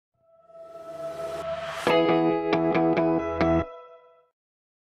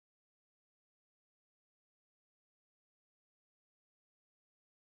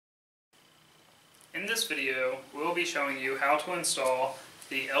this video, we will be showing you how to install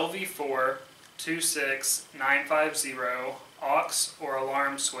the LV426950 aux or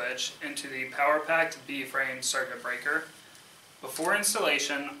alarm switch into the PowerPact B-frame circuit breaker. Before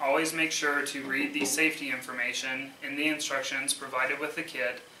installation, always make sure to read the safety information in the instructions provided with the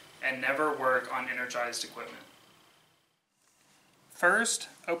kit and never work on energized equipment. First,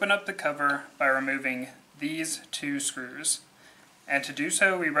 open up the cover by removing these two screws. And to do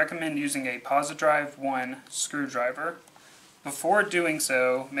so, we recommend using a Posi-Drive 1 screwdriver. Before doing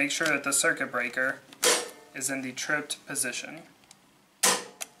so, make sure that the circuit breaker is in the tripped position.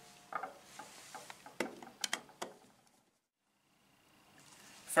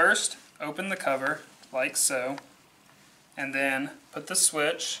 First, open the cover like so, and then put the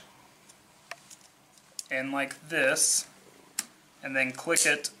switch in like this, and then click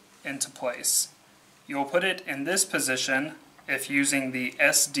it into place. You will put it in this position if using the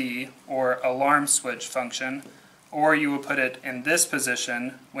SD or alarm switch function, or you will put it in this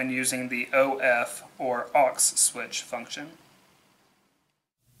position when using the OF or aux switch function.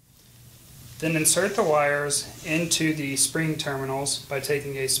 Then insert the wires into the spring terminals by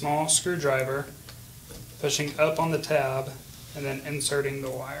taking a small screwdriver, pushing up on the tab, and then inserting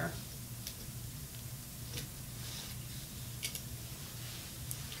the wire.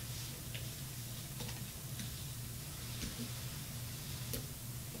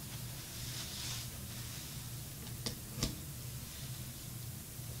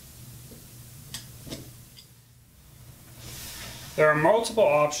 There are multiple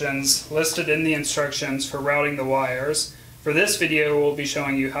options listed in the instructions for routing the wires. For this video, we'll be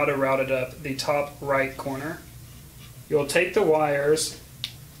showing you how to route it up the top right corner. You'll take the wires,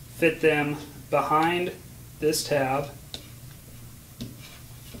 fit them behind this tab,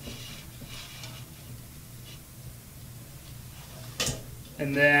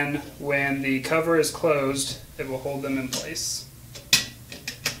 and then when the cover is closed, it will hold them in place.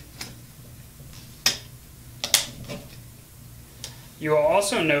 You will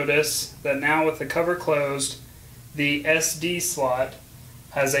also notice that now with the cover closed, the SD slot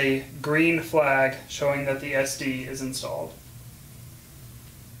has a green flag showing that the SD is installed.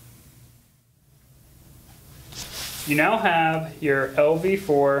 You now have your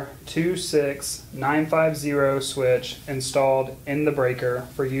LV426950 switch installed in the breaker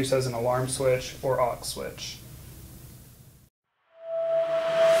for use as an alarm switch or aux switch.